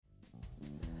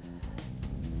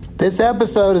This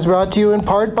episode is brought to you in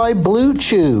part by Blue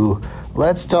Chew.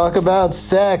 Let's talk about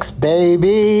sex,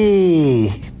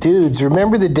 baby. Dudes,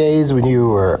 remember the days when you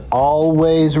were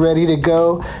always ready to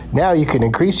go? Now you can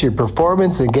increase your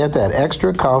performance and get that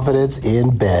extra confidence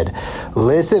in bed.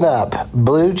 Listen up,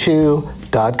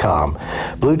 BlueChew.com.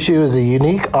 Blue Chew is a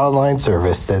unique online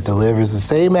service that delivers the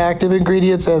same active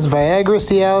ingredients as Viagra,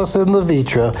 Cialis, and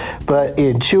Levitra, but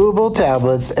in chewable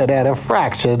tablets and at a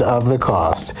fraction of the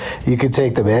cost. You can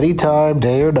take them anytime,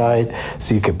 day or night,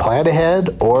 so you can plan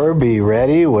ahead or be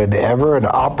ready whenever an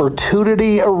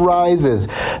opportunity arises.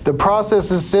 The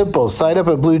process is simple. Sign up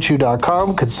at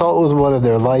BlueChew.com, consult with one of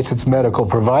their licensed medical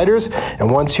providers, and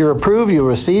once you're approved, you'll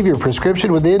receive your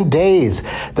prescription within days.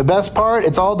 The best part,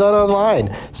 it's all done online,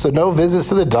 so no visits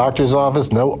to the doctor's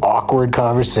office, no awkward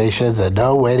conversations, and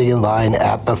no waiting in line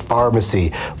at the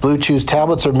pharmacy. Blue Chew's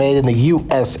tablets are made in the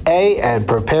USA and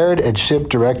prepared and shipped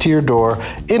direct to your door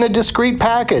in a discreet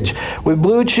package. With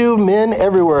Blue Chew, men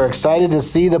everywhere are excited to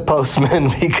see the postman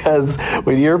because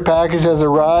when your package has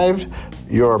arrived,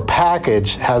 your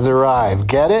package has arrived.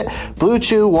 Get it? Blue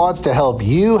Chew wants to help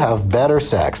you have better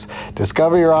sex.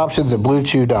 Discover your options at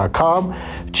BlueChew.com.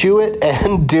 Chew it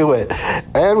and do it.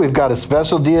 And we've got a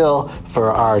special deal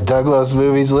for our Doug Loves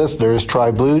Movies listeners.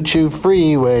 Try Blue Chew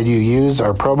free when you use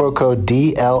our promo code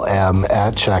DLM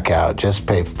at checkout. Just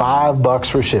pay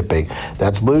 $5 for shipping.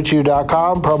 That's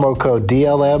BlueChew.com, promo code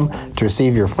DLM to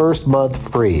receive your first month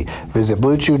free. Visit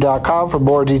BlueChew.com for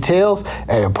more details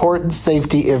and important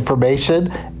safety information.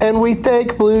 And we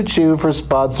thank Blue Chew for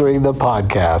sponsoring the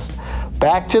podcast.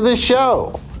 Back to the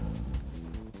show.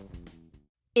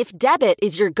 If debit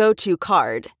is your go-to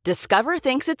card, Discover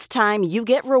thinks it's time you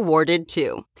get rewarded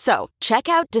too. So, check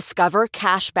out Discover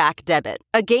Cashback Debit,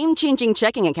 a game-changing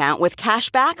checking account with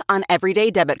cashback on everyday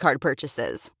debit card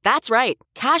purchases. That's right,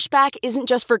 cashback isn't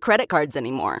just for credit cards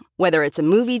anymore. Whether it's a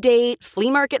movie date, flea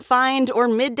market find, or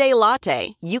midday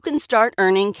latte, you can start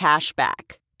earning cash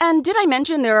back. And did I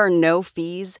mention there are no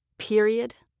fees,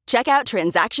 period? Check out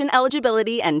transaction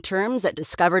eligibility and terms at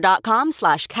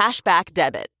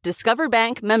discover.com/cashbackdebit. Discover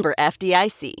Bank, member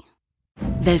FDIC.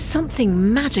 There's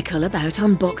something magical about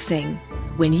unboxing.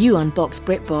 When you unbox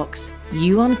BritBox,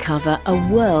 you uncover a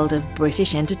world of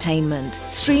British entertainment.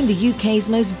 Stream the UK's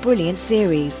most brilliant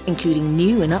series, including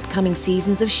new and upcoming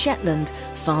seasons of Shetland,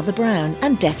 Father Brown,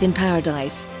 and Death in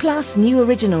Paradise. Plus new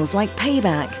originals like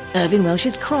Payback, Irving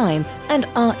Welsh's Crime, and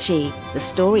Archie, the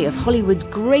story of Hollywood's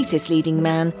greatest leading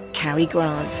man, Cary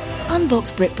Grant.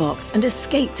 Unbox BritBox and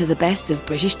escape to the best of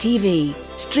British TV.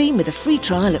 Stream with a free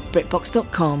trial at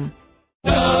BritBox.com.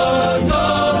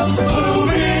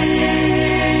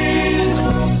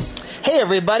 Hey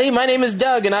everybody, my name is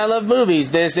Doug and I love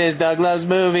movies. This is Doug Loves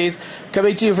Movies,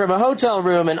 coming to you from a hotel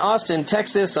room in Austin,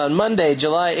 Texas on Monday,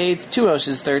 July 8th,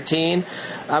 2013.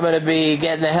 I'm going to be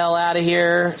getting the hell out of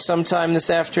here sometime this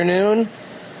afternoon,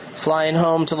 flying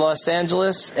home to Los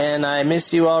Angeles, and I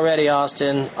miss you already,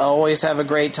 Austin. Always have a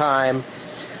great time.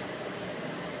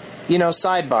 You know,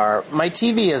 sidebar, my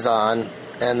TV is on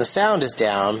and the sound is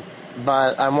down,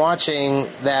 but I'm watching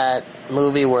that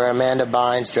movie where Amanda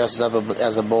Bynes dresses up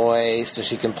as a boy so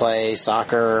she can play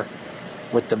soccer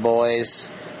with the boys.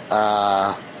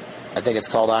 I think it's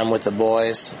called I'm With the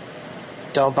Boys.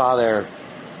 Don't bother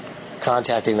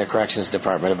contacting the corrections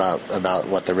department about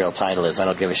what the real title is. I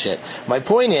don't give a shit. My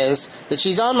point is that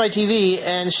she's on my TV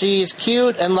and she's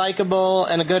cute and likable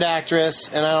and a good actress,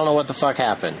 and I don't know what the fuck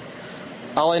happened.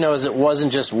 All I know is it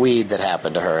wasn't just weed that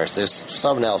happened to her. There's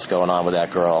something else going on with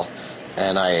that girl,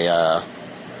 and I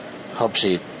hope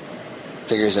she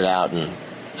figures it out and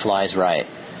flies right.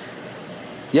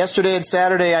 Yesterday and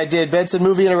Saturday, I did Benson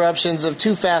movie interruptions of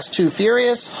Too Fast, Too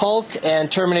Furious, Hulk, and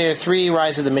Terminator 3,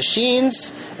 Rise of the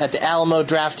Machines at the Alamo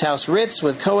Drafthouse Ritz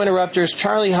with co-interrupters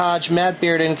Charlie Hodge, Matt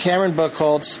Bearden, Cameron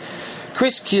Buchholz,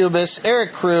 Chris Cubis,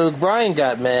 Eric Krug, Brian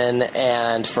Gutman,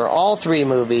 and for all three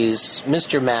movies,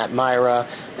 Mr. Matt Myra,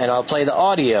 and I'll play the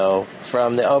audio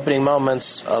from the opening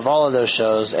moments of all of those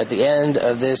shows at the end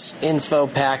of this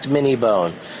info-packed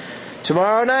mini-bone.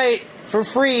 Tomorrow night, for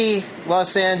free,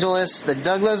 Los Angeles, the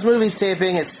Doug Loves Movies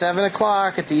taping at 7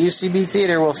 o'clock at the UCB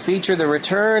Theater will feature the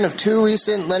return of two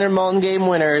recent Leonard Maltin Game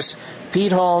winners,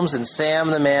 Pete Holmes and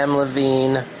Sam the Man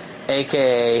Levine,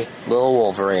 a.k.a. Little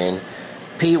Wolverine.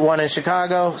 Pete won in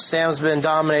Chicago. Sam's been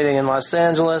dominating in Los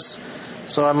Angeles.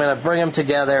 So I'm going to bring them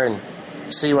together and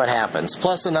see what happens.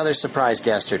 Plus another surprise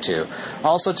guest or two.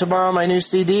 Also tomorrow, my new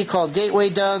CD called Gateway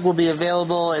Doug will be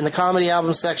available in the comedy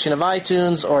album section of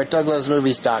iTunes or at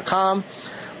douglovesmovies.com.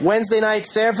 Wednesday night,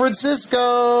 San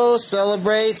Francisco.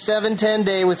 Celebrate 710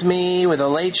 Day with me with a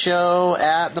late show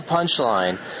at the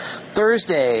Punchline.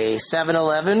 Thursday,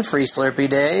 7-Eleven, Free Slurpee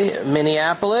Day.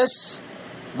 Minneapolis,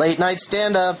 late night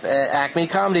stand-up at Acme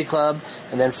Comedy Club.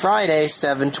 And then Friday,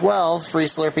 7/12, Free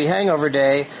Slurpee Hangover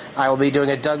Day. I will be doing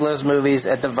a Doug Loves Movies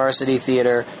at the Varsity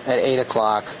Theater at 8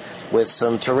 o'clock with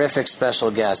some terrific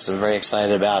special guests I'm very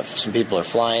excited about. Some people are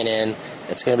flying in.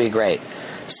 It's going to be great.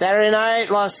 Saturday night,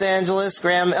 Los Angeles,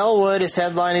 Graham Elwood is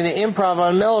headlining the Improv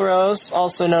on Melrose,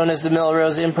 also known as the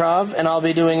Melrose Improv, and I'll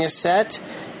be doing a set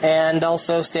and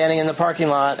also standing in the parking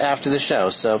lot after the show.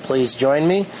 So please join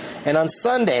me. And on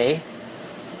Sunday,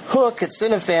 Hook at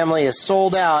Cinefamily is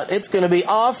sold out. It's going to be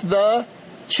off the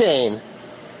chain.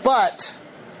 But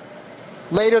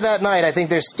later that night, I think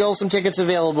there's still some tickets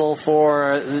available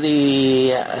for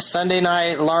the Sunday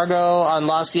night Largo on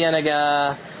La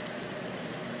Cienega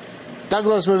Doug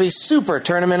Loves Movies Super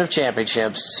Tournament of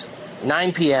Championships,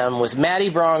 9 p.m. with Maddie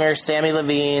Bronger, Sammy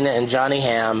Levine, and Johnny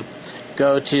Hamm.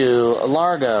 Go to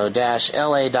largo-la.com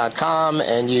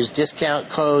and use discount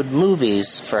code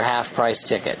MOVIES for half-price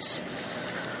tickets.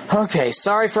 Okay,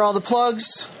 sorry for all the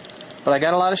plugs, but I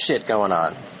got a lot of shit going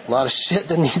on. A lot of shit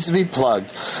that needs to be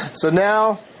plugged. So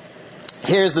now,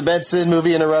 here's the Benson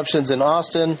Movie Interruptions in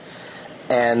Austin,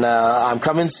 and I'm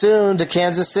coming soon to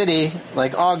Kansas City,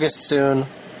 like August soon.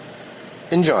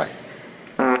 Enjoy.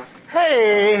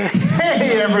 Hey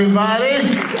everybody.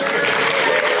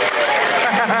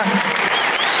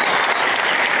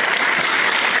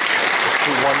 Let's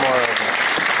do one more.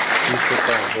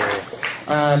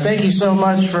 Thank you so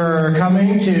much for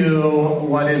coming to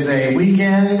what is a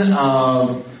weekend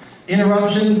of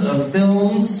interruptions of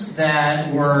films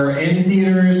that were in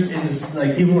theaters.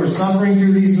 Like people were suffering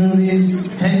through these movies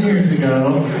 10 years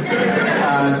ago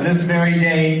to this very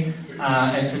date.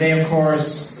 And today, of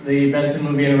course, the Benson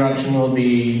Movie Interruption will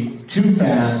be Too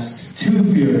Fast, Too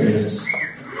Furious.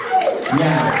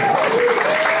 Yeah.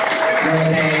 Where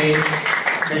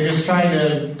they just tried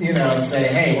to, say,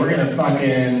 hey, we're going to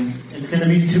it's going to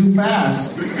be too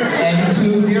fast and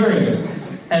too furious.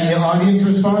 And the audience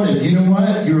responded, you know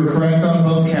what? You were correct on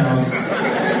both counts.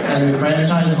 And the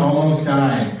franchise almost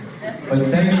died. But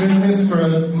thank goodness for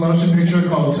a motion picture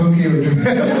called Tokyo Drift.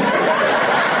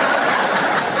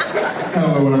 I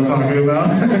don't know what I'm talking about.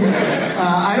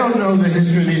 I don't know the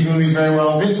history of these movies very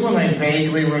well. This one I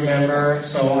vaguely remember,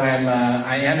 so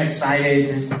I am excited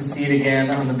to see it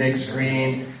again on the big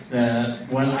screen.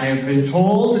 What I have been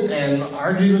told and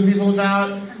argued with people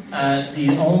about,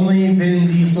 the only Vin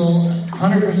Diesel,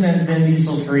 100% Vin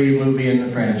Diesel-free movie in the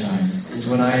franchise is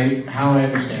how I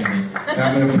understand it. And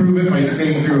I'm going to prove it by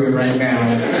sitting through it right now.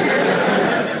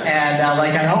 And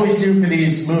like I always do for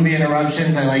these movie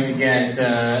interruptions, I like to get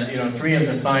 3 of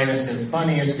the finest and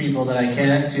funniest people that I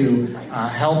can to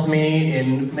help me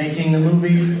in making the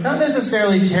movie. Not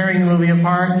necessarily tearing the movie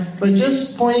apart, but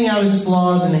just pointing out its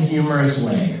flaws in a humorous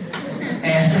way.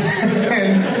 And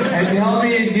to help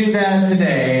me do that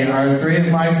today are 3 of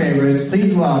my favorites.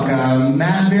 Please welcome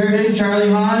Matt Bearden,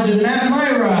 Charlie Hodge, and Matt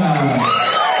Myra.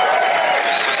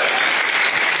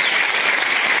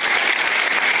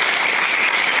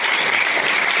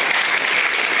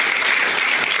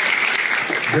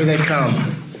 Here they come.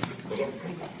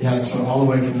 Yeah, it's all the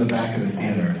way from the back of the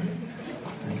theater.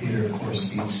 The theater, of course,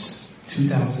 seats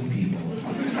 2,000 people.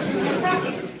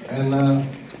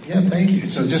 And, thank you.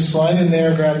 So just slide in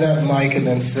there, grab that mic, and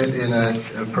then sit in an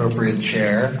appropriate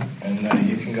chair. And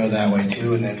you can go that way,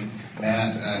 too. And then,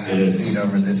 Matt, have a seat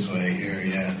over this way here,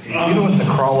 yeah. You don't have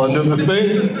to crawl under the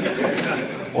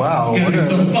thing? Wow. It's going to be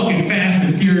so fucking fast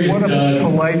and furious, What a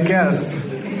polite guest.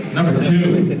 Number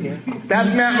 2.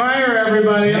 That's Matt Meyer,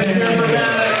 everybody. Let's hear for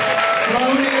Matt.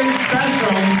 Flown in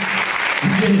special.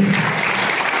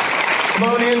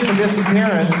 Flown in for this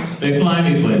appearance. They fly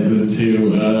me places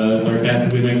to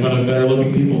sarcastically make fun of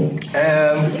better-looking people.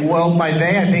 Well, by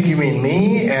they, I think you mean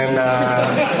me, and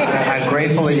I'm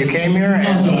grateful that you came here. And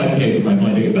Also, I paid for my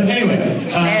plane ticket. But anyway.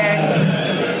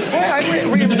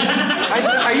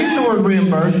 I used the word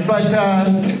reimbursed, but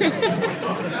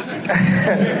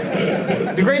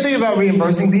the great thing about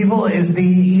reimbursing people is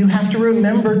you have to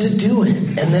remember to do it.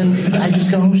 And then I just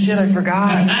go, oh shit, I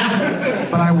forgot.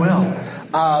 But I will.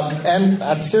 And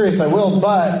I'm serious, I will.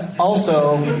 But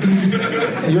also,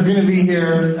 you're going to be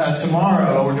here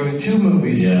tomorrow. We're doing 2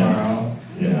 movies tomorrow.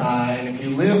 Yeah. And if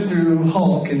you live through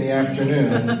Hulk in the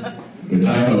afternoon, which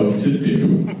I hope to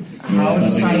do. How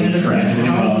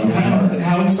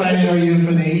excited are you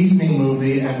for the evening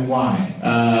movie and why?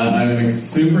 I'm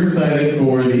super excited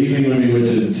for the evening movie, which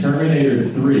is Terminator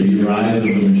 3, Rise of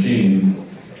the Machines,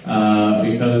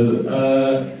 because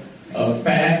a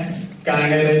fat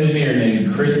Skynet engineer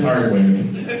named Chris Hardwick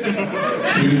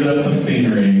chews up some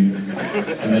scenery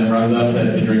and then runs off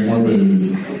set to drink more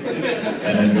booze.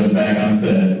 and then goes back on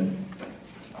set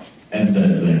and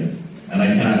says things. And I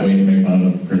cannot wait to make fun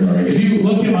of Chris Hardwick. If you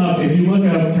look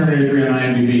up Terminator 3 on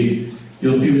IMDb,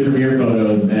 you'll see the premiere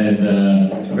photos, and a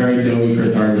very doughy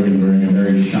Chris Hardwick is wearing a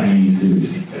very shiny suit.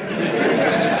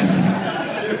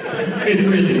 It's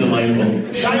really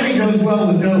delightful. Shiny goes well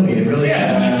with doughy. It really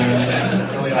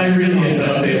I really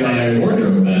associate my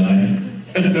wardrobe then.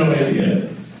 I had no idea.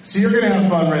 So you're going to have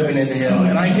fun ripping into him.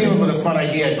 And I came up with a fun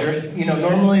idea.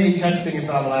 Normally texting is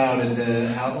not allowed at the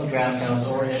Alamo Drafthouse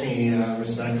or any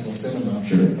respectable cinema.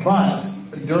 Sure. But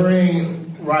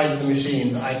during Rise of the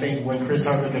Machines, I think when Chris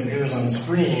Hardwick appears on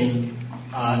screen,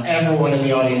 everyone in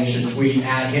the audience should tweet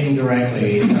at him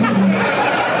directly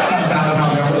about how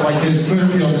his Twitter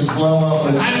field just blow up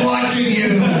with, "I'm watching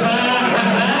you!"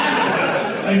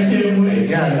 I can't wait.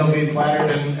 Yeah, and he'll be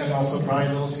flattered and also probably a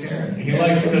little scared. He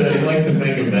likes to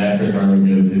think of that Chris Hardwick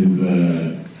as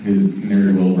his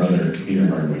ne'er-do-well brother, Peter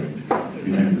Hardwick.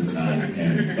 He thinks it's not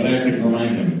him. But I have to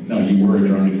remind him, no, you were a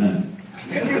drunken mess.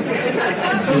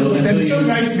 That's so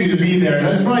nice of you to be there.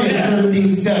 That's probably his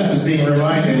 13th step, was being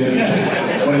reminded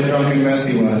of what a drunken mess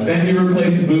he was. Then he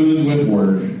replaced booze with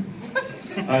work.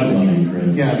 I love you,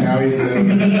 Chris. Yeah, now he's a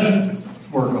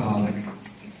workaholic.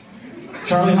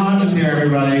 Charlie Hodge is here,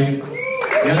 everybody.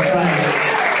 That's right.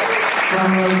 From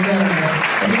row 7.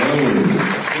 Hello.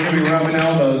 We're going to be rubbing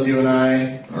elbows, you and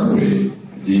I. Are we?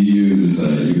 Do you use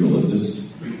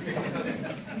eucalyptus?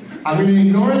 I'm going to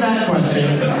ignore that question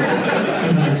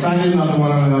because I'm excited about the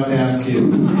one I'm about to ask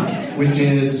you, which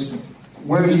is,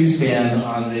 where do you stand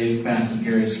on the Fast and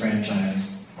Furious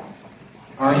franchise?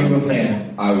 Are you a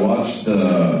fan? I watched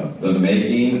the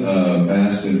making of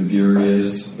Fast and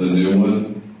Furious, the new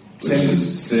one, which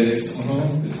is 6.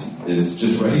 It's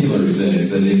just regular 6.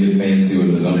 They didn't get fancy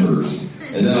with the numbers.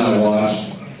 And then I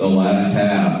watched the last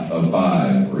half of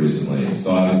 5 recently.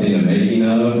 So I've seen a making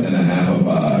of and a half of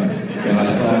 5. And I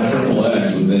saw Triple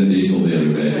X with Vin Diesel the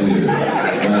other day, too.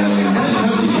 That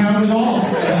doesn't count at all.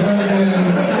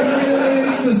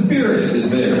 It's the spirit is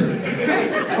there.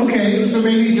 Okay, so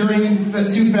maybe during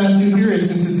Too Fast, Too Furious,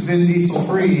 since it's Vin Diesel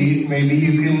free, maybe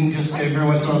you can just every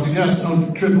once in a while suggest,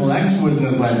 Triple X wouldn't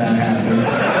have let that happen. I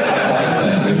like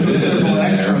that. Triple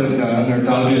X would have done, or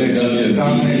Dominic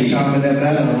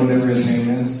Benno, or whatever his name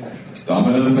is.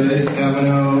 Domino face?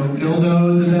 Domino Dildo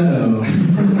Dinetto.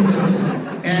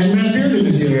 And Matt Bearden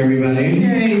is here, everybody.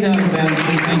 Yay, Doug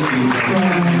Benson, thank you.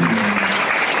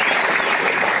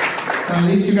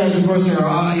 These two guys, of course, are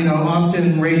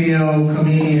Austin radio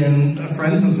comedian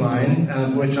friends of mine,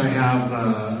 of which I have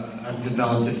I've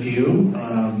developed a few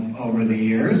over the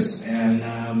years, and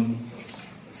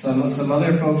some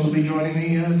other folks will be joining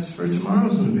me for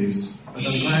tomorrow's movies. But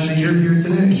I'm glad that you're here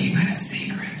today. Keep it a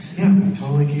secret. Yeah, we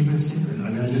totally keep it a secret. I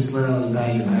mean, I just learned on the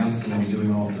bag of announced going to be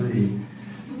doing all 3.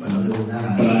 But other than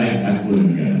that, But I flew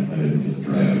in, guys. I didn't just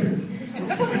drive here.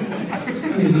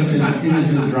 you just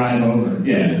didn't drive over.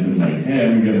 Yeah, it's been like, hey,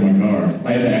 I'm gonna get in my car.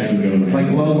 I had to actually go. Like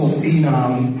local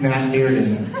phenom Matt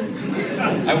Bearden,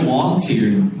 I walked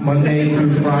here. Monday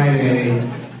through Friday.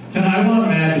 I want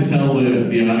Matt to tell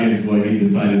the audience what he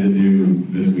decided to do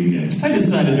this weekend. I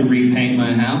decided to repaint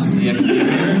my house, the exterior.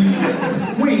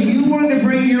 Wait, you wanted to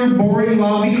bring your boring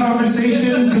lobby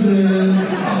conversation to the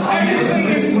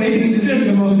audience? Maybe this is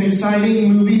the most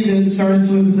exciting movie that starts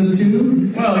with the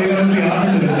 2? Well, it's the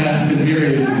opposite of Fast and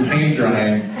Furious is paint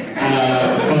drying.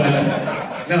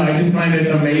 But no, I just find it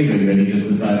amazing that he just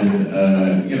decided,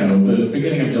 the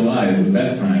beginning of July is the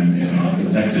best time in Austin,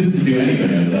 Texas to do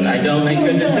anything outside. I don't make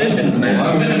good decisions, man.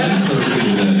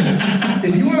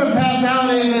 If you want to pass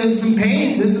out in some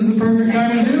paint, this is the perfect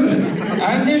time to do it.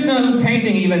 There's no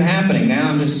painting even happening. Now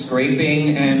I'm just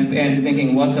scraping and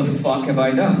thinking, what the fuck have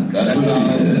I done? That's what all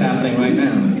she said. that's happening right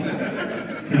now.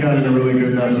 He got in a really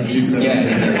good, that's what she said.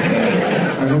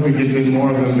 Yeah. I hope he gets in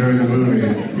more of them during the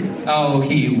movie. Oh,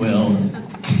 he will. I'm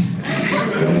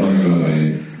talking about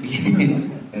me.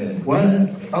 What?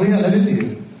 Oh yeah, that is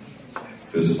you.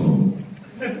 Fist bump.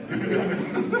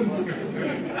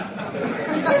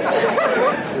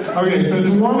 Okay, so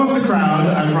to warm up the crowd,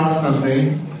 I brought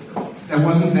something. It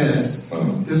wasn't this.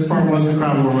 This part wasn't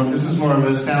crowd warm up. This was more of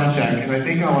a sound check, and I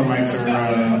think all our mics are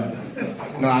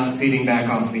not feeding back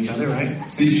off of each other, right?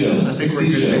 Seashells. I think we're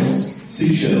good.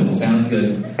 Seashells. Sounds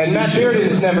good. And Matt Bearden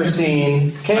has never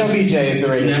seen KLBJ is the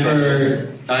radio station.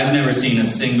 I've never seen a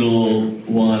single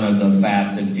one of the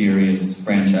Fast and Furious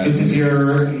franchise. This is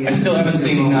your. I still haven't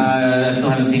seen. I still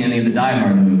haven't seen any of the Die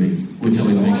Hard movies, which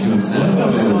always makes you upset.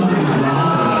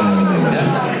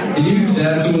 Can you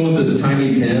stab someone with this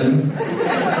tiny pen?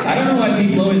 I don't know why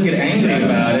people always get angry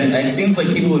about it. It seems like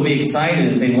people would be excited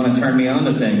if they want to turn me on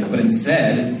to things, but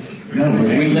instead, No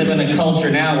way. We live in a culture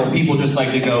now where people just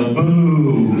like to go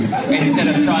boo instead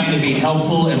of trying to be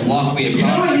helpful and walk me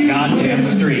across the goddamn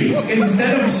street.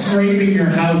 Instead of scraping your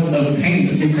house of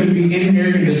paint, you could be in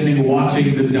air conditioning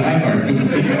watching the Die Hard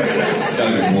movies. That's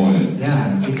got a good point.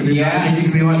 Yeah, you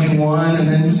could be watching one and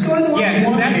then just go and watch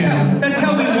one again. That's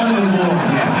how we won the war.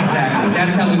 Yeah, exactly.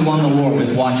 That's how we won the war,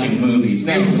 was watching movies.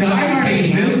 If Die Hard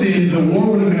existed, the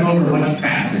war would have been over much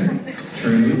faster.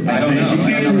 True. I don't know. You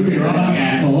can't prove you're wrong,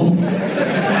 assholes.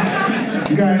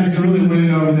 You guys are really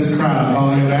winning over this crowd,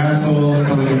 calling them assholes,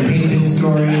 telling them painting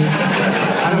stories.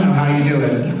 I don't know how you do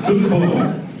it.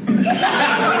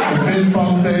 The fist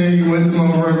bump thing, you win them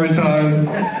over every time.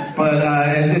 But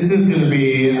this is going to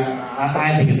be,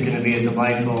 I think it's going to be a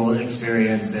delightful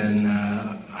experience, and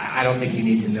I don't think you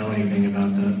need to know anything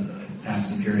about the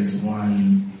Fast and Furious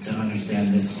 1 to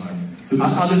understand this one.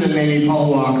 Other than maybe Paul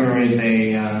Walker is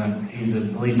he's a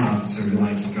police officer who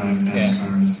likes to drive fast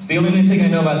cars. The only thing I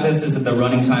know about this is that the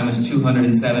running time is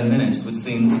 207 minutes, which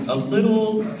seems a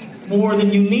little more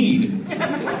than you need.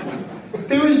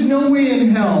 There is no way in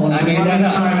hell that the running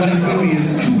time of this movie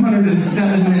is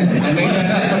 207 minutes. I made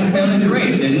that up, but it sounded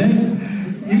great, didn't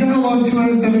it? You know how long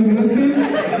 207 minutes is?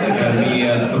 That'd be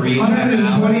 3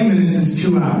 120 minutes is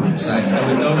 2 hours. Right, so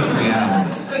it's over 3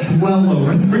 hours. Well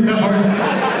over 3 hours.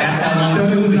 That's how long That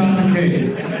this is movie not the case.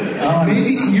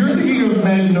 Maybe you're thinking of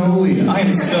Magnolia. I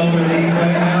am so relieved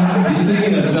right now. He's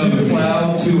thinking of Two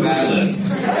Cloud, Two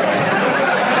Atlas.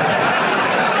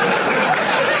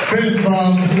 Fist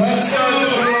bump. Let's start the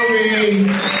movie.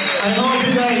 I hope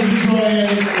you guys enjoy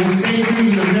it. We'll stay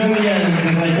tuned to the very end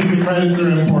because I think the credits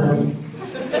are important.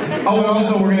 Oh, and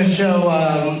also we're going to show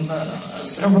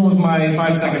several of my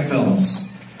 5-second films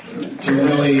to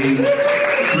really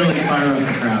fire up the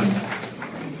crowd.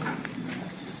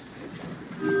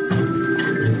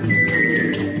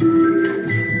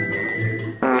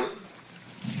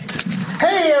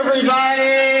 Hey,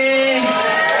 everybody!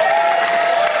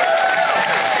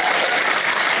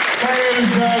 My name is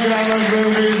Doug, and I love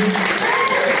movies.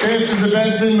 This is the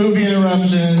Benson Movie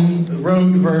Interruption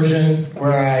road version,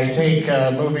 where I take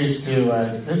movies to,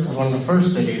 this is one of the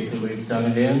first cities that we've done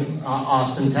it in,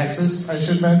 Austin, Texas, I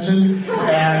should mention,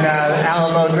 and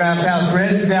Alamo, Drafthouse,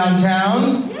 Ritz,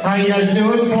 downtown. How you guys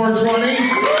doing? 420?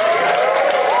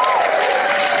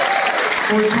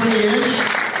 420-ish?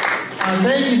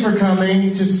 Thank you for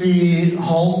coming to see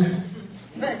Hulk.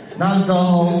 Not the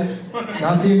Hulk,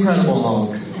 not the Incredible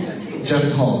Hulk,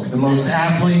 just Hulk, the most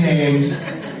aptly named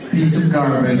piece of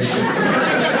garbage in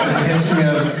the history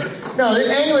of... No,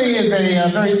 Ang Lee is a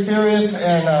very serious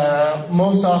and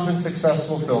most often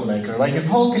successful filmmaker. Like, if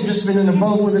Hulk had just been in a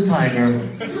boat with a tiger,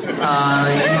 he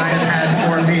might have had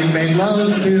morphine and made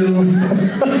love to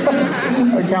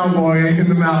a cowboy in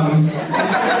the mountains.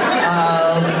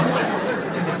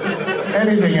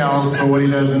 Anything else but what he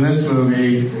does in this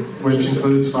movie, which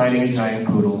includes fighting a giant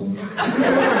poodle.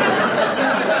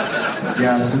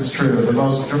 Yes, it's true. The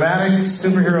most dramatic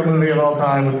superhero movie of all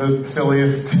time with the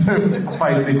silliest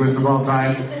fight sequence of all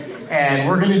time. And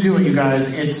we're going to do it, you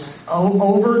guys. It's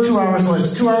over 2 hours. So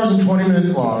it's 2 hours and 20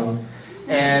 minutes long.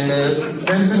 And the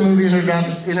Benson Movie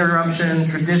Interruption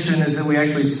tradition is that we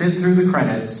actually sit through the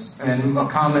credits and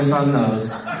comment on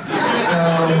those.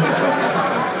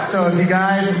 So if you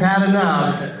guys have had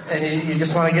enough and you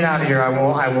just want to get out of here,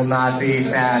 I will not be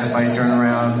sad if I turn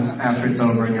around after it's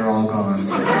over and you're all gone.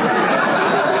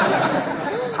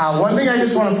 One thing I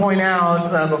just want to point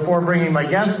out before bringing my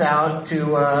guest out to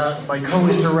my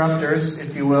co-interrupters,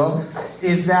 if you will,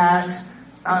 is that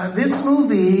this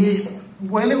movie,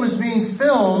 when it was being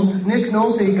filmed, Nick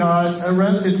Nolte got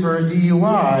arrested for a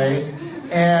DUI,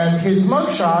 and his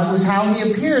mugshot was how he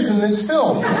appears in this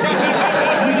film,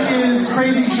 which is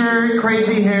crazy shirt,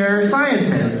 crazy hair,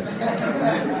 scientist,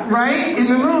 right? In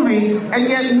the movie, and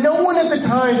yet no one at the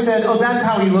time said, oh, that's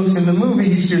how he looks in the movie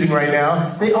he's shooting right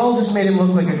now. They all just made him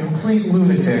look like a complete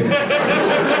lunatic.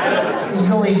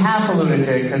 He's only half a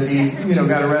lunatic because he,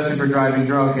 got arrested for driving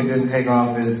drunk and didn't take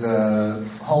off his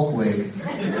Hulk wig.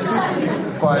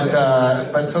 But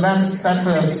so that's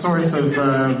a source of,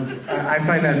 I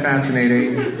find that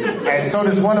fascinating. And so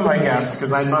does one of my guests,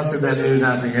 because I busted that news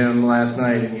out to him last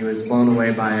night, and he was blown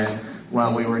away by it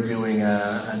while we were doing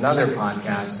another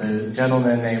podcast. A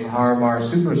gentleman named Harmar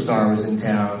Superstar was in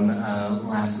town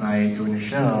last night doing a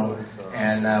show,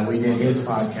 and we did his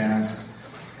podcast.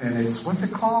 And it's, what's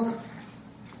it called?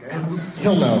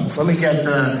 He'll know. Let me get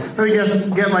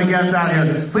my guests out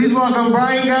here. Please welcome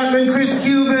Brian Gutman, Chris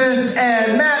Cubis,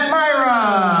 and Matt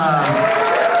Myra.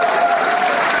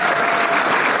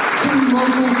 Two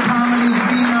local comedy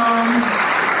phenoms,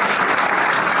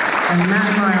 and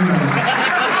Matt Myra.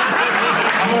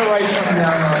 I'm going to write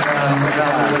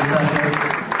that in a second.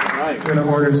 We're going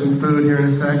to order some food here in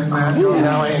a second, Matt. Go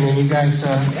that way, and then you guys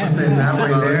slip in that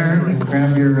way there and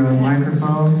grab your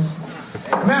microphones.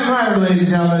 Matt Meyer, ladies and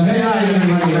gentlemen. Say hi to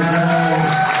everybody,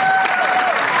 Matt.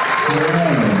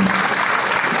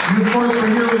 You, of course, were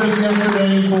here with us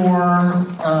yesterday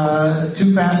for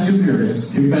Too Fast, Too Furious.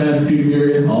 Too Fast, Too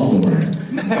Furious, all aboard.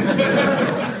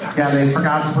 Yeah, they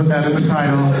forgot to put that in the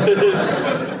title.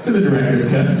 It's in the director's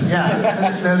cut. Yeah.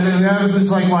 And that was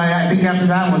just like why I think after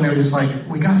that one, they were just like,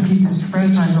 we gotta keep this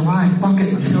franchise alive. Fuck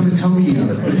it, let's go to Tokyo.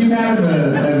 If you haven't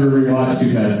ever rewatched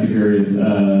Too Fast, Too Furious,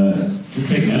 just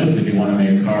take notes if you want to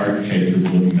make car chases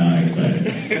look not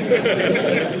exciting.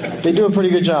 They do a pretty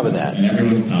good job of that. And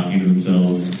everyone's talking to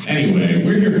themselves. Anyway,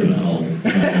 we're here for the help.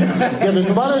 Yeah, there's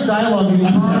a lot of dialogue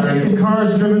in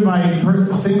cars driven by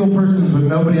single persons with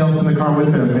nobody else in the car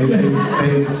with them.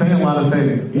 They say a lot of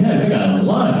things. Yeah, they got a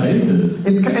lot of faces.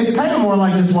 It's kind of more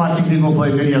like just watching people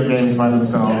play video games by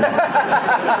themselves.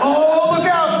 Oh, look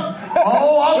out!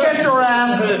 Oh, I'll get your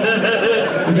ass!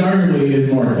 Which arguably is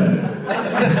more exciting.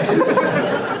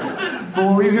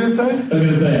 What were you going to say? I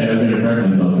was going to correct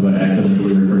myself because I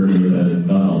accidentally referred to this as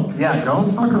the Hulk. Yeah,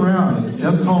 don't fuck around. It's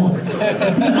just Hulk.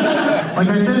 Like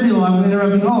I said to people, I'm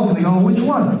interrupting Hulk, and they go, which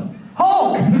one?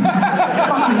 Hulk!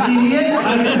 Fucking idiot! I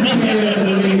just can't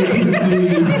to see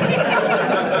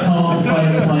Hulk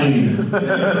fight plane.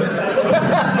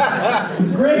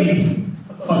 It's great.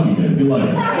 Fuck you guys, you like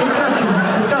it.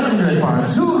 It's got some good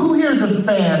parts. Who here is a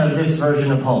fan of this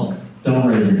version of Hulk? Don't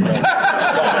raise your hand.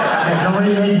 Yeah, don't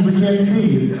raise your hand because we can't see.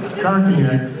 It's dark in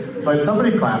here. But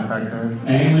somebody clapped back there.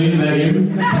 Ang Lee, is that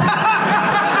you?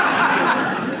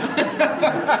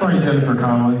 Sorry, Jennifer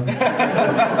Connelly.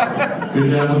 Good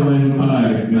job with Lynn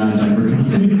Pie, not Jennifer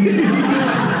Connelly.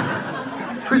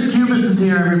 Chris Cubis is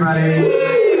here, everybody.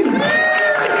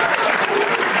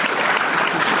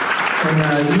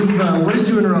 And what did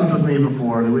you interrupt with me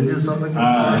before? Did we do something?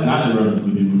 Not interrupted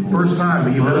with you before. First time,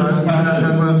 but you've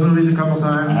done those movies a couple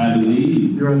times? I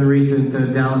believe. You were on the recent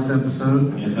Dallas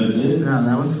episode? Yes, I did. Yeah,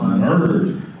 that was fun.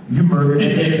 Murdered. You murdered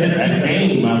That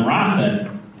game, I rocked that.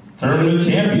 Tournament of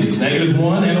Champions,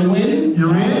 -1 and a win.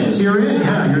 You're in.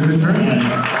 Yeah, you're the dream.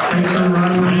 Thanks for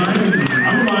reminding me.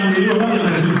 I'm reminding you of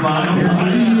this is live. Yeah, I'll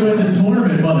see you in the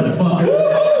tournament, motherfucker.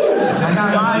 I got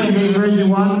mine and gave Reggie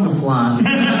Watts the slot.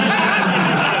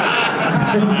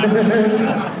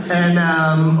 And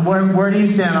where do you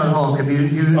stand on Hulk? Have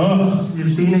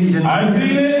you've seen it? You didn't. I've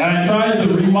seen it, and I tried to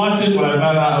rewatch it when I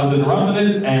found out I was interrupting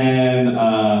it, and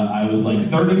I was like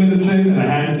 30 minutes in, and I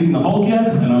hadn't seen the Hulk yet,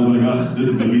 and I was like, ugh, this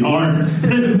is gonna be hard.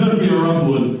 This is gonna be a rough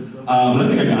one. But I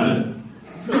think I got it.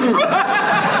 You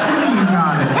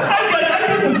got it. I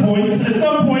get the point. At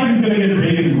some point, he's gonna get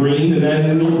big and green, and then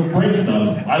it'll break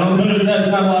stuff. I don't understand.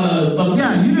 There's not a lot of stuff.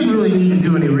 Yeah, you didn't really need to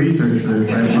do any research for this.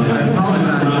 I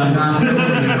apologize for not.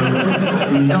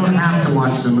 You don't have to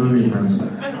watch the movie first.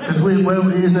 Because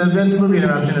in the Vince movie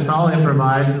interruption, it's all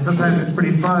improvised, and sometimes it's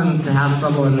pretty fun to have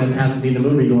someone that hasn't seen the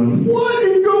movie going, what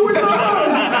is going on?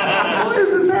 Why is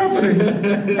this happening?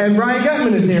 And Brian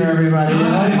Gutman is here, everybody.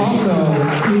 Also,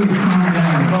 please calm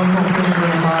down. Local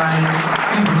favorite of mine.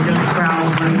 Jim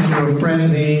Sprouse went into a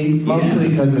frenzy, mostly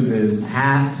because of his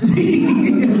hat.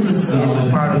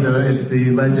 It's part of it's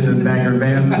the Legend of Bagger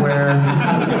Vance wear.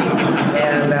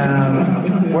 And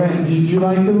did you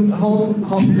like the Hulk?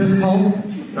 Just Hulk?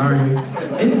 Sorry.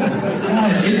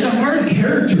 It's a hard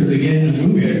character to get in the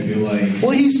movie, I feel like.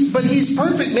 Well, he's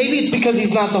perfect. Maybe it's because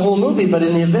he's not the whole movie, but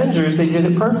in the Avengers, they did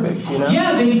it perfect, you know?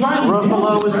 Yeah, they finally...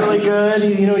 Ruffalo was really good.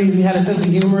 He had a sense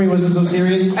of humor. He wasn't so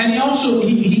serious. And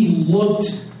he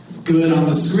looked good on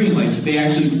the screen. Like, they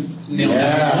actually nailed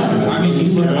that. I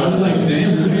mean, I was like,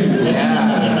 damn.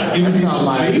 Yeah. That's on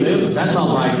my list. That's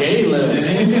on my gay list.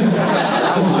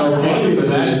 I'm no gay for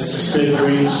that spit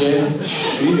green shit.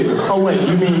 Oh, wait,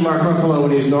 you mean Mark Ruffalo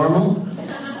when he was normal?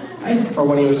 Or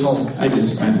when he was Hulk? I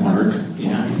just meant Mark,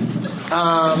 yeah.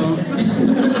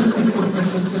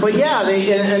 But yeah,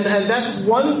 and that's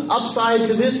one upside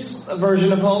to this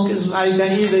version of Hulk is I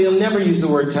bet you they'll never use the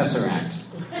word Tesseract.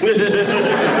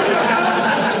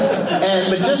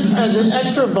 But just as an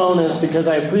extra bonus, because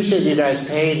I appreciate you guys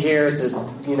paid here. It's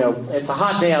a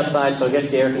hot day outside, so I guess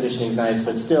the air conditioning's nice.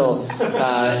 But still,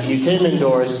 you came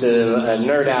indoors to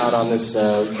nerd out on this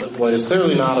what is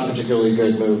clearly not a particularly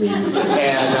good movie.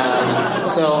 And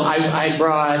so I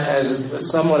brought as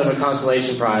somewhat of a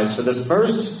consolation prize for the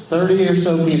first 30 or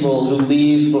so people who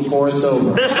leave before it's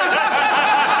over.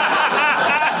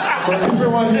 For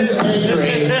everyone who's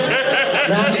angry,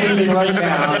 Matt's leaving right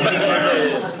now.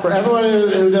 For everyone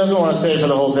who doesn't want to stay for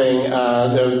the whole thing,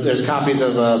 there's copies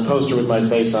of a poster with my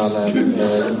face on that.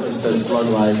 It says Slug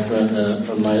Life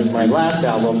from my last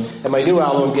album. And my new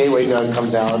album, Gateway Doug,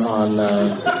 comes out on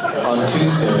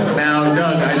Tuesday. Now,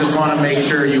 Doug, I just want to make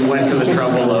sure you went to the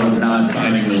trouble of not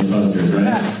signing those posters,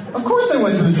 right? Of course I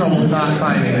went to the trouble of not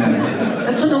signing them.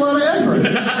 It took a lot of effort.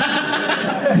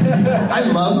 I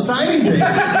love signing things. And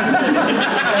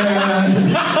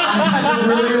I had to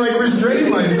really restrain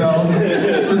myself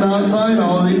to not sign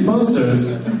all of these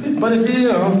posters. But if you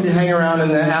hang around in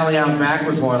the alley out back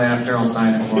with one after, I'll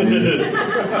sign it for you.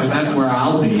 Because that's where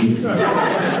I'll be.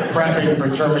 Prepping for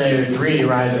Terminator 3,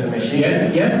 Rise of the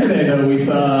Machines. Yesterday, though, we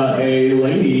saw a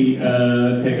lady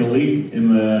take a leak in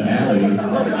the alley.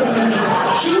 That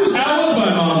was my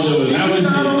mom doing. That was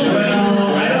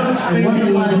it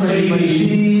wasn't my lady, but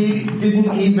she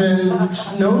didn't even,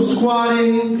 no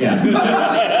squatting,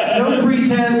 no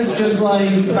pretense, just like,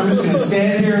 I'm just going to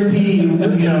stand here and pee,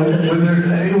 with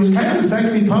her. It was kind of a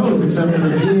sexy pose, except for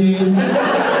the peeing.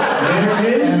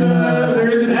 There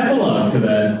is an epilogue to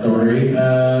that story.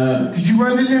 Did you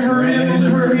run into her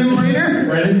later?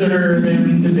 Ran into her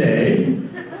today,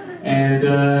 and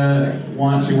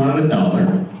she wanted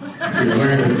 $1. She was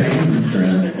wearing the same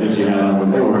dress that she had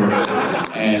on before.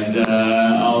 And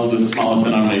all the smallest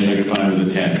denomination I could find was a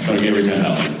 10, so I gave her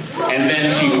 $10. And then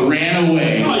she ran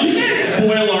away. Oh, you can't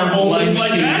spoil our whole list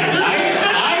like that.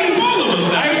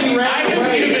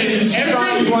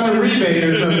 You want a rebate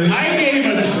or something? I gave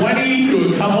a 20 to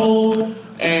a couple,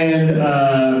 and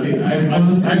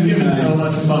I've given so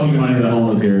much fucking money to the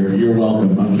homeless here. You're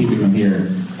welcome. I'm keeping them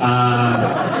here.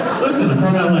 Listen, I'm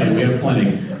from LA. We have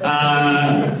plenty.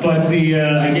 But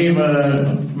I gave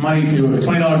money to $20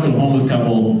 to a homeless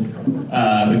couple.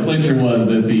 The clincher was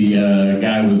that the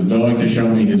guy was going to show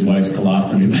me his wife's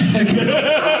colostomy bag.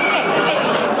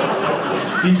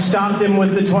 You stopped him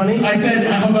with the 20? I said,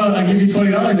 how about I give you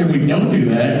 $20 if we don't do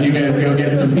that? You guys go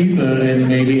get some pizza and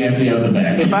maybe empty out the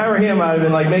bag. If I were him, I would have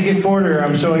been like, make it $40,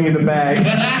 I'm showing you the bag.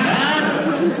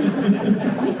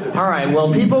 All right,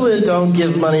 well, people that don't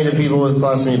give money to people with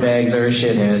colostomy bags are a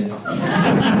shithead.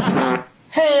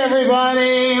 Hey,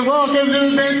 everybody! Welcome to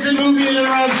the Benson Movie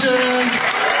Interruption!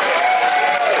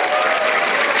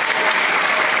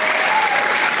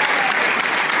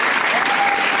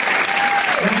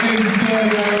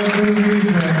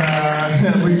 Movies,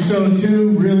 and we've shown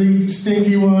 2 really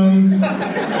stinky ones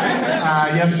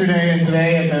yesterday and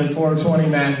today at the 420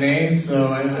 matinees,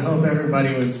 so I hope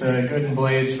everybody was good and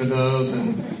blazed for those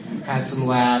and had some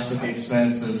laughs at the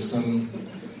expense of some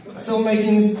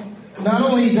filmmaking that not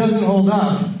only doesn't hold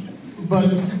up, but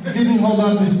didn't hold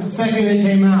up the second it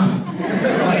came out.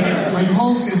 Like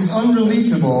Hulk is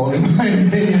unreleasable, in my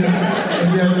opinion,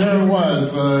 and yet there it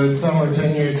was somewhere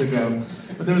 10 years ago.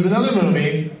 But there was another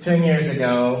movie 10 years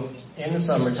ago in the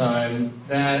summertime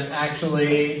that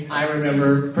actually I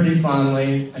remember pretty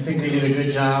fondly. I think they did a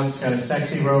good job. It's got a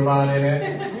sexy robot in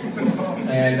it.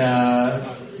 And,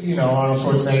 Arnold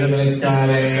Schwarzenegger. Then it's got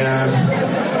a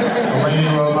lady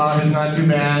robot who's not too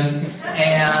bad.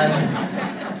 And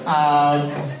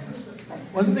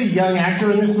wasn't the young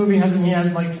actor in this movie, hasn't he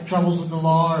had troubles with the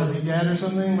law, or is he dead or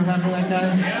something? What happened to that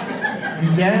guy?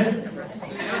 He's dead?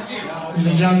 He's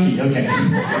a junkie, okay.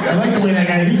 I like the way that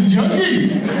guy, he's a junkie!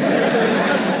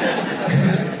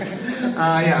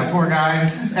 Poor guy.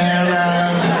 And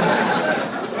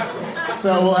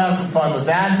so we'll have some fun with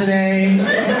that today.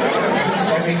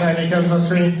 Every time he comes on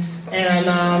screen. And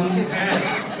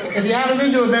if you haven't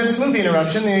been to a Ben's Movie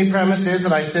Interruption, the premise is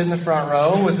that I sit in the front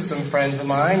row with some friends of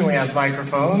mine. We have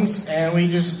microphones, and we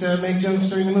just make jokes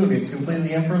during the movie. It's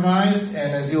completely improvised,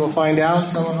 and as you will find out,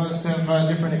 some of us have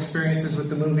different experiences with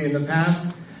the movie in the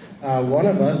past. One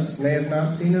of us may have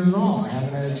not seen it at all. I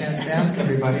haven't had a chance to ask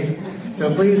everybody.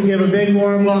 So please give a big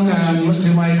warm welcome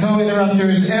to my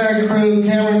co-interrupters, Eric Krug,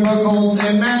 Cameron Buchholz,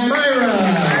 and Matt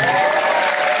Myra.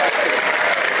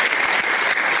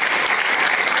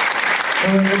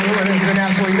 There's been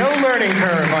absolutely no learning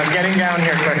curve on getting down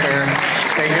here quicker.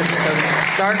 They just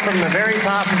start from the very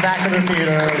top and back of the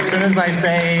theater. As soon as I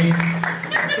say,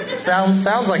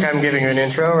 sounds like I'm giving you an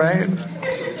intro, right?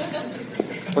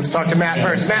 Let's talk to Matt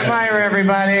first. Matt Myra,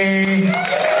 everybody.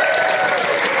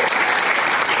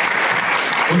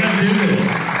 We're going to do this.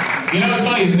 You know what's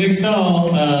funny? It's Nick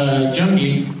Stahl,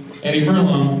 junkie. Eddie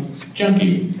Furlong,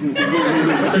 junkie.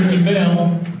 Christian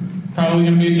Bale, probably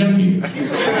going to be a junkie.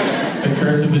 It's the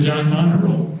curse of the John Connor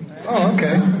role. Oh,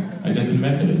 okay. I just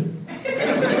invented it.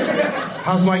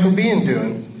 How's Michael Biehn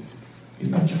doing?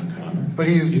 He's not John Connor. But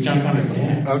he's John Connor's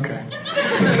dad. Okay.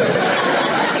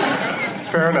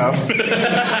 Fair enough.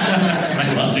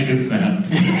 My logic is sound.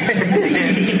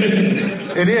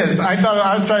 It It is. I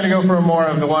was trying to go for more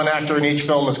of the one actor in each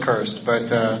film is cursed,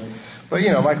 but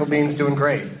Michael Biehn's doing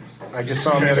great. I just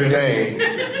saw him the other day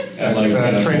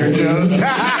at Trader Joe's.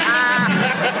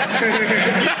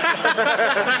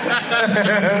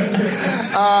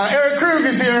 Eric Krug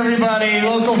is here, everybody.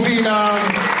 Local phenom.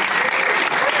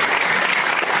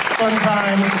 Fun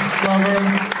times. Love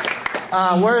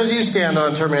him. Where do you stand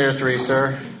on Terminator 3,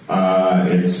 sir?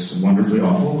 It's wonderfully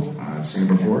awful. I've seen it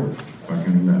before.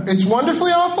 It's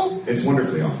wonderfully awful? It's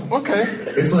wonderfully awful. Okay.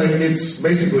 It's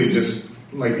basically just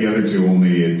like the other two,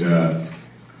 only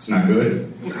it's not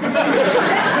good.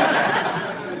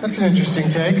 That's an interesting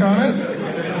take on it.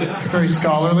 Very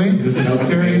scholarly. Is this an open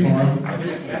forum?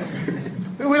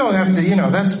 We don't have to,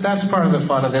 that's part of the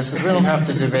fun of this, is we don't have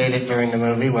to debate it during the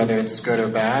movie, whether it's good or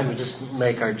bad. We just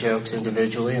make our jokes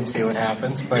individually and see what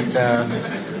happens. But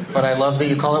I love that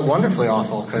you call it wonderfully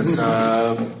awful, because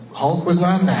Hulk was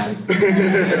not that.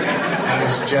 It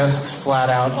was just flat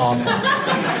out awful.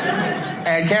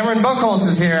 And Cameron Buchholz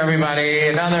is here, everybody.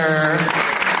 Another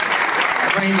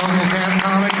great local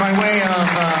comic by way of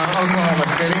Oklahoma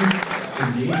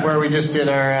City, where we just did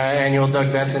our annual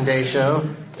Doug Benson Day show.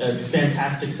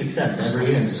 Fantastic success every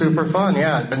year. Super fun,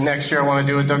 yeah. But next year I want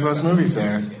to do a Doug Loves Movies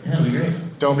there. Yeah, that'd be great.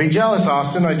 Don't be jealous,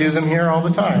 Austin. I do them here all the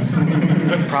time.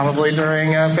 Probably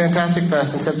during Fantastic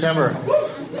Fest in September.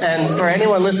 And for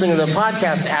anyone listening to the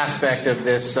podcast aspect of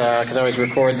this, because I always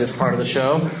record this part of the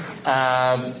show,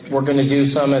 we're going to do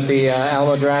some at the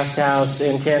Alamo Drafthouse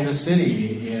in Kansas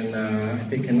City I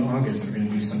think in August. We're going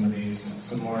to do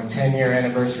some more 10-year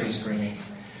anniversary screenings.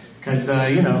 Because,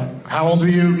 how old were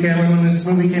you, Cameron, when this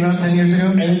movie came out 10 years ago?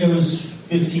 I think I was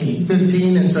 15.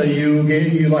 15, and so you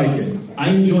liked it. I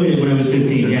enjoyed it when I was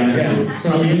 15, yeah.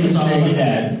 So I saw it with my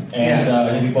dad, and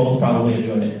I think we both probably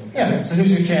enjoyed it. Yeah, so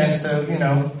here's your chance to,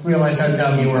 realize how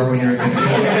dumb you were when you were 15.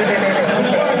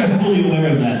 I'm fully aware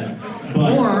of that.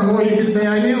 But Or you could say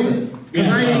I nailed it. Because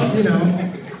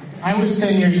I was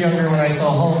 10 years younger when I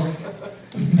saw Hulk.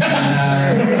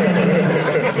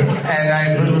 And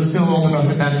I was still old enough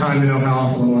at that time to know how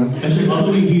awful it was. Actually, on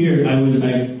the way here, I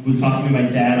was talking to my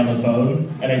dad on the phone,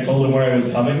 and I told him where I was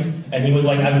coming, and he was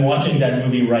like, I'm watching that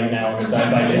movie right now on the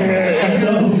Sci-Fi Channel.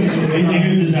 So, they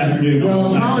here this afternoon.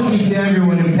 Well, apologies to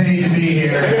everyone who paid to be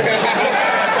here.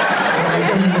 I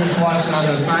couldn't just watch it on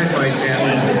the Sci-Fi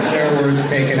Channel with the swear words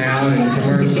taken out and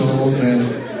commercials And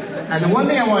the one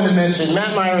thing I wanted to mention,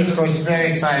 Matt Meyer is, of course, very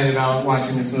excited about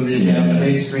watching this movie again on the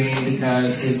big screen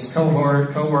because his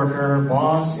cohort, co-worker,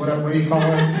 boss, whatever you call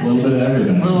him. A little bit of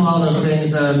everything. All those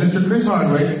things. Mr. Chris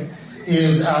Hardwick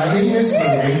is in this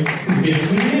movie.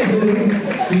 Yes, he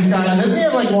is. Doesn't he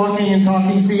have like walking and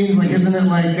talking scenes? Like, isn't it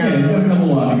like... yeah, he's got a couple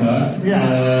walking talks.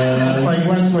 Yeah, it's like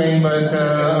West Wing, but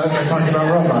they're talking about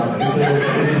robots. It's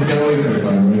a doughy Chris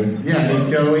Hardwick. Yeah,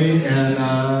 he's doughy,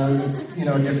 and it's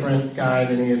a different guy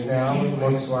than he is now,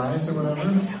 looks-wise or whatever,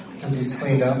 because he's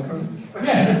cleaned up.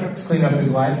 He's cleaned up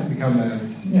his life and become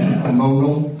a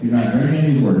mogul. He's not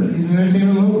drinking, he's working. He's an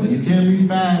entertainment mogul. You can't be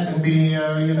fat and be,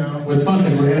 What's fun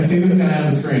is we're going to see this guy on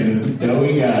the screen, this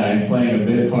doughy guy playing a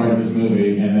big part in this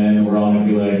movie, and then we're all going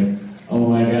to be like, oh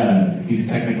my god, he's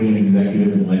technically an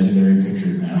executive in Legendary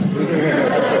Pictures now.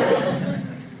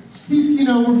 He's,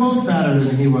 we're both fatter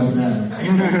than he was then. But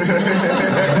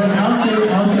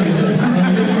I'll say this.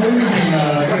 When this movie came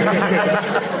out,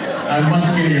 I'm much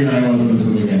skinnier than I was when this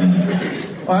movie came out.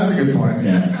 Well, that's a good point.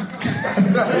 Yeah.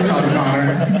 John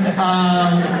Connor.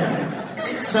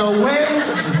 So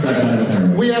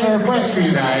when we have a request for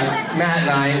you guys, Matt and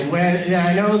I,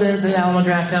 I know that the Alamo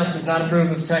Drafthouse does not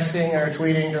approve of texting or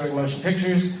tweeting during motion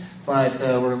pictures, but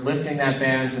we're lifting that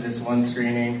ban for this one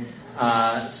screening.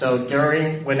 So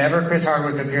whenever Chris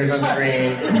Hardwick appears on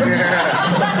screen,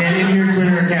 get into your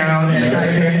Twitter account and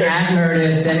type in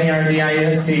 @Nerdist,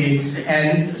 NERDIST,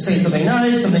 and say something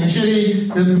nice, something shitty.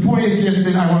 The point is just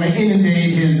that I want to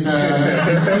inundate his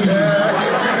feed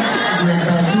with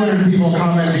 200 people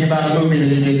commenting about a movie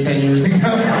that he did 10 years ago.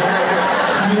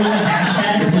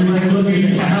 Hashtag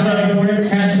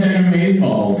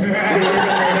Amazeballs.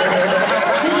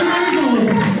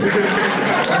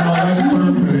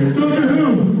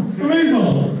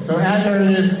 So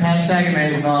 @Nerdist,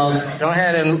 #Amazeballs. Go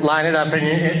ahead and line it up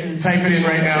and type it in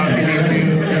right now if you need to.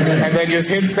 And then just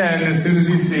hit send as soon as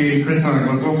you see Chris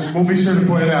Hardwick. We'll be sure to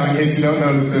point it out in case you don't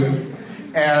notice it.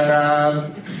 And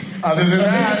other than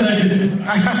that,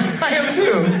 I am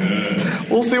too.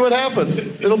 We'll see what happens.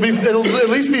 It'll at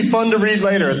least be fun to read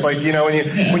later. It's like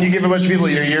when you give a bunch of people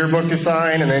your yearbook to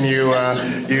sign, and then you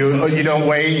don't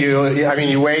wait.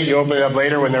 You wait. You open it up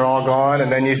later when they're all gone, and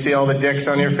then you see all the dicks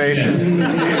on your faces.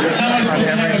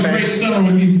 Have a great summer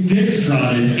with these dicks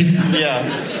drawn in. Yeah.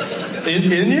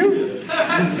 In you?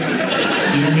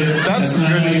 That's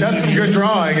good. That's some good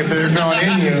drawing if they're drawing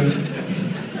in you.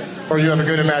 Or you have a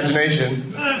good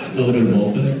imagination. A little bit of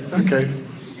both. Okay.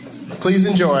 Please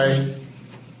enjoy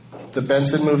the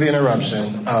Benson movie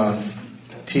interruption of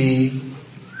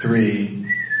T3: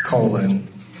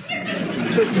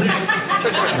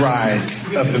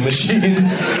 Rise of the Machines.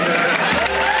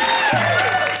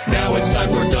 Now it's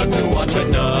time for Doug to watch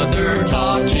another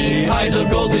talkie. Eyes of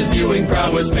gold, his viewing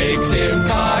prowess makes him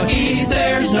cocky.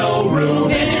 There's no room